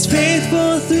down. He's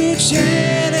faithful through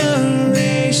generations.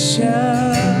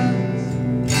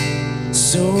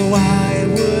 So why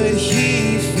would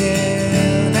he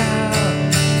fail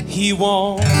now? He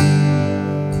won't.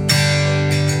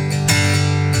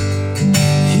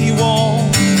 He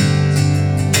won't.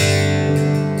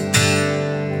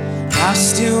 I've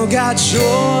still got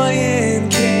joy in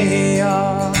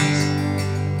chaos.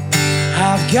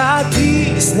 I've got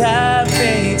peace that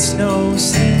makes no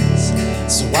sense,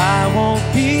 so I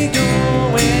won't be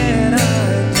going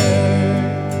under.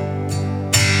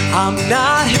 I'm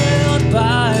not held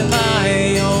by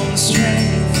my own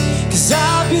strength, 'cause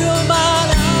I build my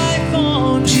life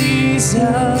on Jesus.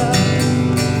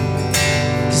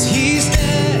 'Cause he's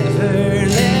never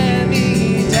let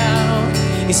me down.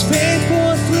 He's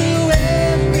faithful through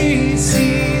every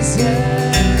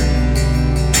season.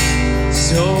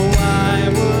 So why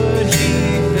would he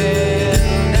fail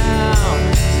now?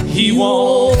 He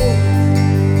won't.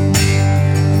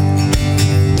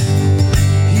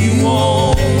 He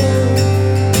won't.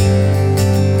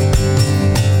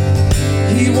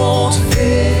 He won't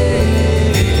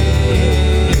fail.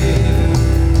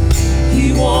 He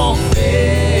won't fail.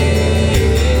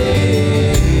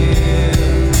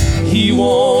 He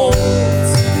won't.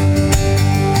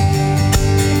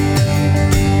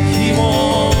 He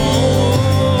won't.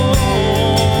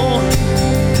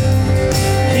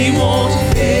 He won't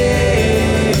fail.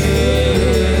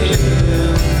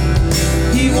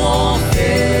 He won't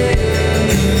fail.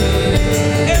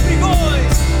 Every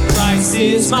voice. Christ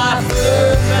is my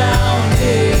firm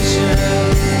foundation,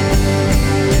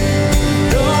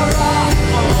 the rock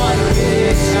on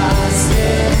which I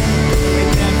stand,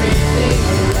 with everything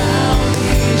around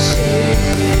me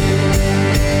shaking.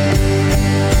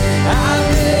 I've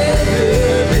never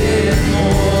been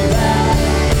more glad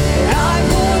that I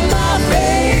put my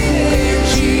faith in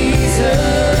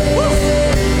Jesus.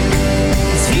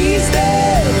 'Cause he's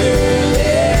never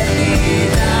let me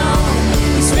down.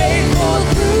 He's faithful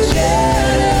through generations.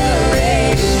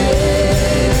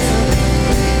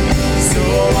 So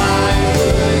why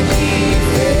would he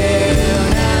fail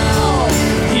now?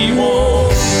 He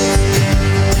won't.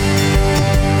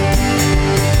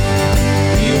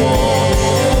 He won't.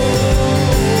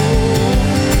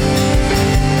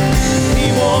 He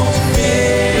won't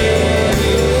fail.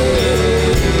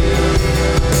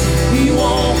 He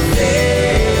won't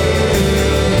fail.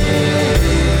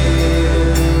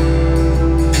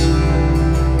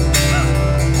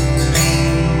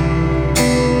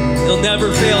 He'll never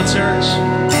fail, church.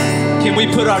 Can we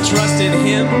put our trust in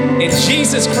him, in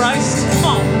Jesus Christ? Come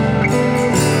on.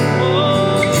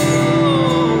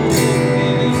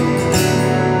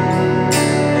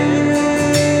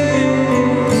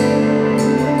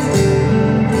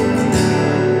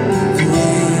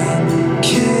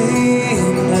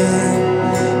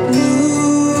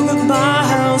 My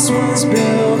house was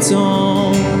built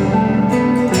on.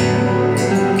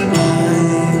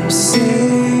 I'm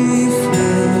safe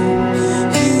with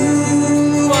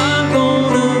you. I'm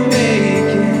gonna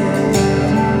make it.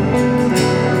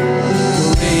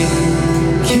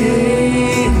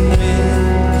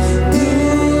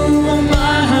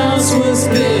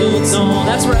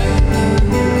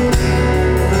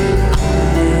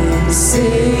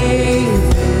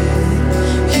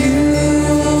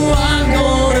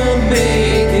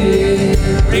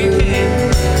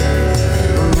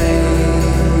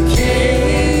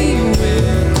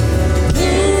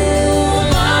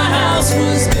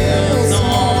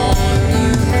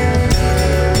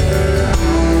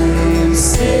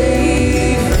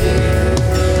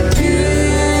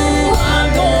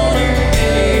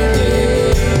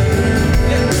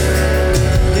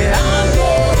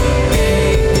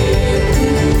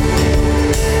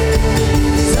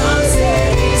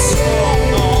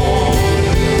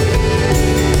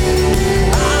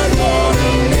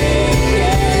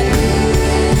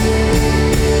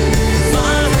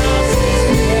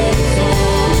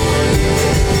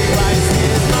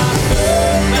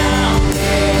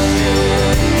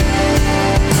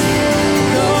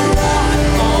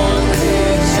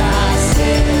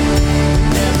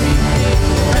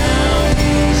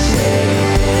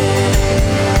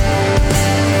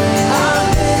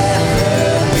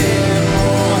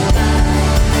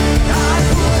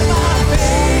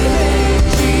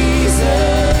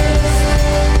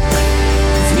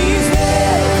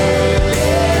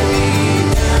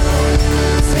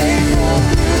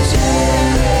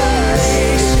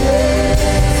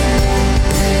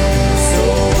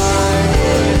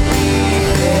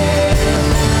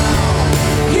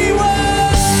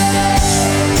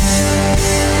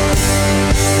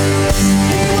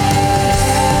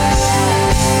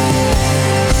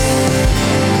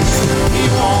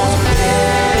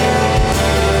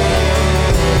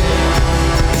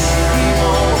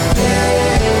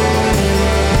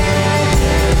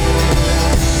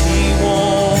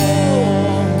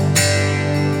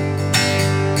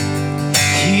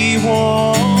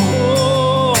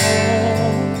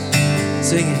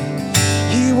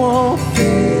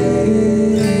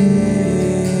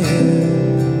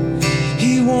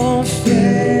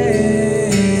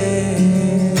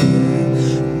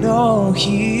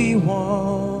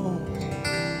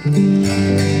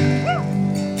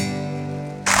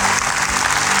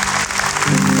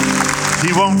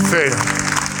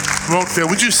 Brookvale,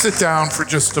 would you sit down for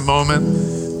just a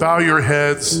moment? Bow your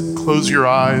heads, close your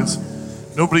eyes.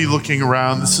 Nobody looking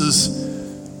around. This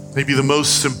is maybe the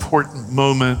most important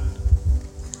moment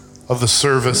of the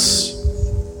service.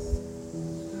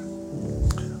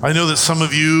 I know that some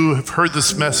of you have heard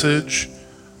this message,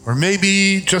 or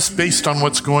maybe just based on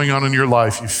what's going on in your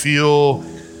life, you feel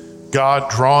God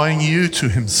drawing you to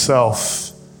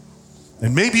himself.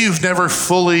 And maybe you've never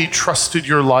fully trusted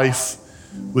your life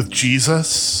with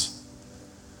Jesus.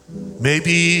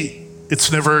 Maybe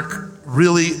it's never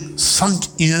really sunk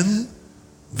in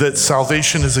that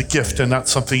salvation is a gift and not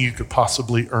something you could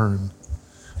possibly earn.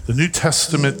 The New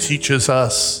Testament teaches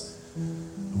us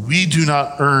we do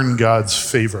not earn God's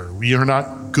favor. We are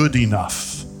not good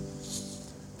enough.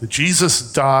 That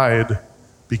Jesus died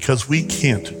because we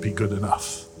can't be good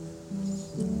enough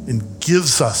and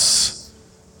gives us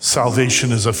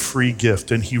salvation as a free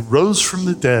gift. And he rose from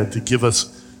the dead to give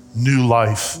us new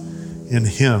life in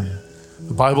him.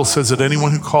 The Bible says that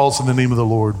anyone who calls on the name of the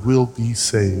Lord will be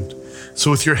saved.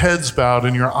 So with your heads bowed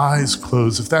and your eyes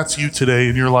closed, if that's you today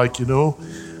and you're like,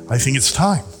 I think it's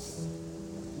time.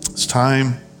 It's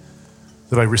time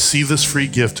that I receive this free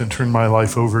gift and turn my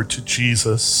life over to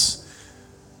Jesus.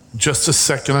 In just a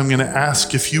second, I'm going to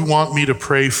ask if you want me to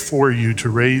pray for you to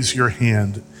raise your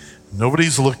hand.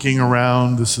 Nobody's looking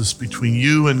around. This is between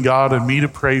you and God and me to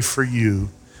pray for you.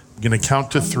 I'm going to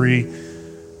count to 3.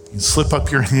 You can slip up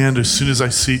your hand. As soon as I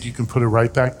see it, you can put it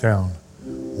right back down.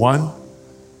 1,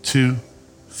 2,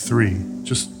 3.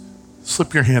 Just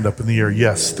slip your hand up in the air.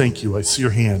 Yes, thank you. I see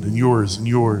your hand, and yours, and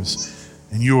yours,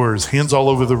 and yours. Hands all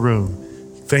over the room.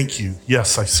 Thank you.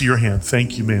 Yes, I see your hand.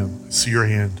 Thank you, ma'am. I see your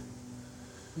hand.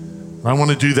 I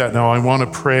want to do that now. I want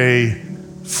to pray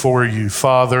for you.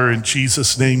 Father, in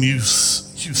Jesus' name, you've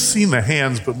seen the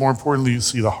hands, but more importantly, you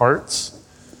see the hearts.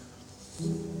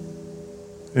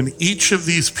 And each of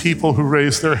these people who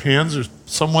raised their hands are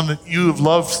someone that you have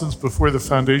loved since before the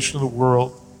foundation of the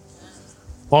world,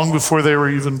 long before they were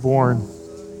even born.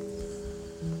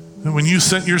 And when you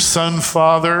sent your son,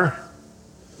 Father,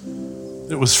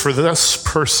 it was for this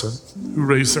person who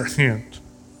raised their hand,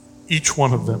 each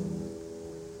one of them.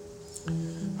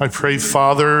 I pray,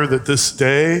 Father, that this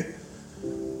day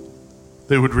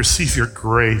they would receive your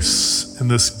grace and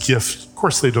this gift. Of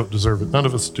course, they don't deserve it. None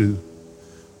of us do.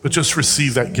 But just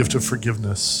receive that gift of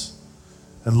forgiveness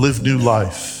and live new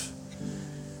life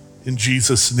in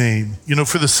Jesus' name.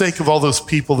 For the sake of all those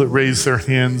people that raise their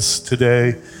hands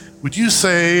today, would you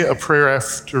say a prayer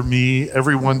after me,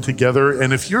 everyone together?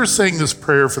 And if you're saying this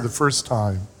prayer for the first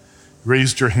time,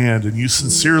 raised your hand and you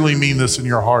sincerely mean this in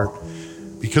your heart,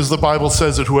 because the Bible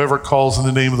says that whoever calls in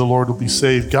the name of the Lord will be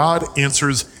saved, God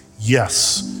answers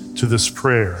yes to this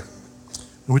prayer.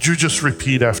 And would you just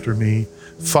repeat after me?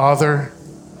 Father,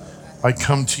 I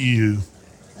come to you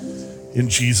in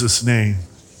Jesus' name.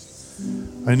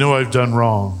 I know I've done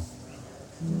wrong,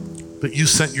 but you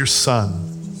sent your son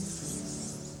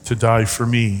to die for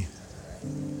me.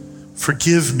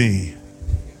 Forgive me,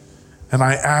 and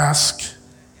I ask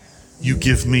you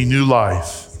give me new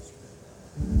life.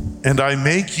 And I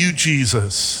make you,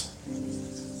 Jesus,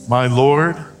 my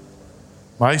Lord,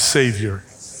 my Savior,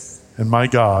 and my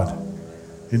God,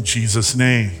 in Jesus'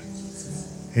 name.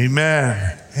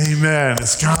 Amen. Amen.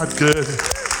 Is God good?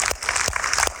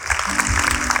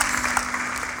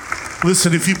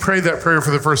 Listen, if you prayed that prayer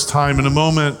for the first time, in a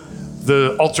moment,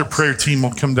 the altar prayer team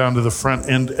will come down to the front.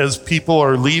 And as people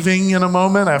are leaving in a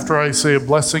moment, after I say a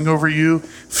blessing over you,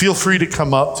 feel free to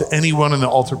come up to anyone in the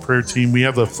altar prayer team. We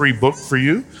have a free book for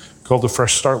you called A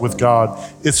Fresh Start with God.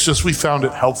 It's just we found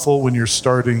it helpful when you're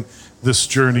starting this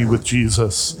journey with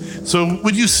Jesus. So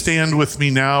would you stand with me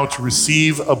now to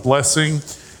receive a blessing?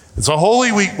 It's a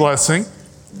Holy Week blessing.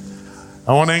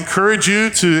 I want to encourage you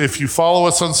to, if you follow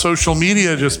us on social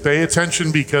media, just pay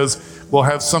attention because we'll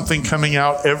have something coming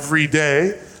out every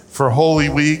day for Holy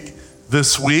Week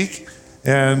this week.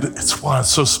 And it's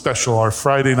so special. Our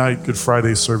Friday night, Good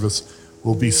Friday service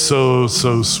will be so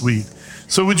sweet.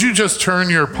 So would you just turn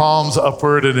your palms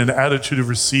upward in an attitude of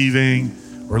receiving,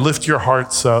 or lift your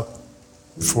hearts up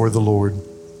before the Lord.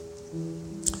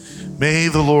 May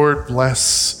the Lord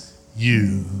bless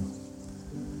you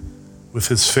with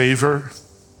his favor,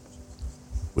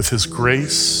 with his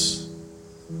grace,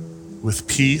 with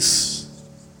peace.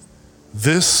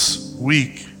 This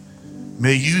week,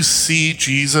 may you see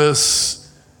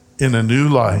Jesus in a new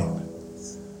light.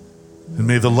 And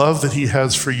may the love that he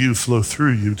has for you flow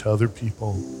through you to other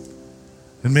people.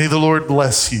 And may the Lord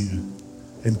bless you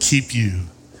and keep you.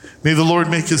 May the Lord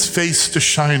make his face to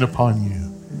shine upon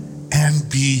you and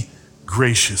be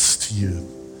gracious to you.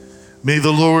 May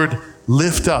the Lord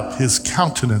lift up his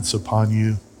countenance upon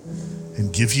you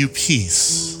and give you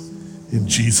peace. In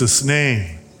Jesus'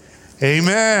 name,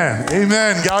 amen.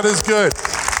 Amen. God is good.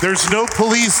 There's no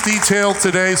police detail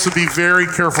today, so be very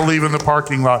careful leaving the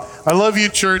parking lot. I love you,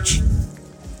 church.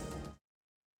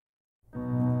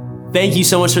 Thank you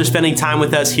so much for spending time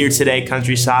with us here today,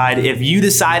 Countryside. If you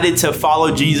decided to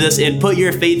follow Jesus and put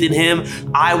your faith in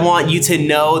him, I want you to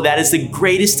know that is the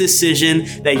greatest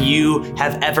decision that you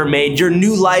have ever made. Your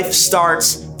new life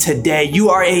starts today. You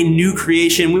are a new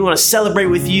creation. We want to celebrate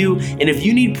with you. And if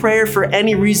you need prayer for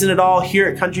any reason at all here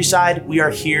at Countryside, we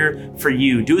are here for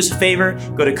you. Do us a favor,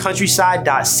 go to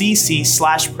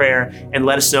countryside.cc/prayer and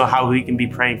let us know how we can be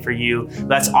praying for you.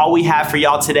 That's all we have for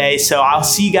y'all today. So I'll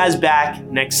see you guys back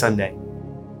next Sunday.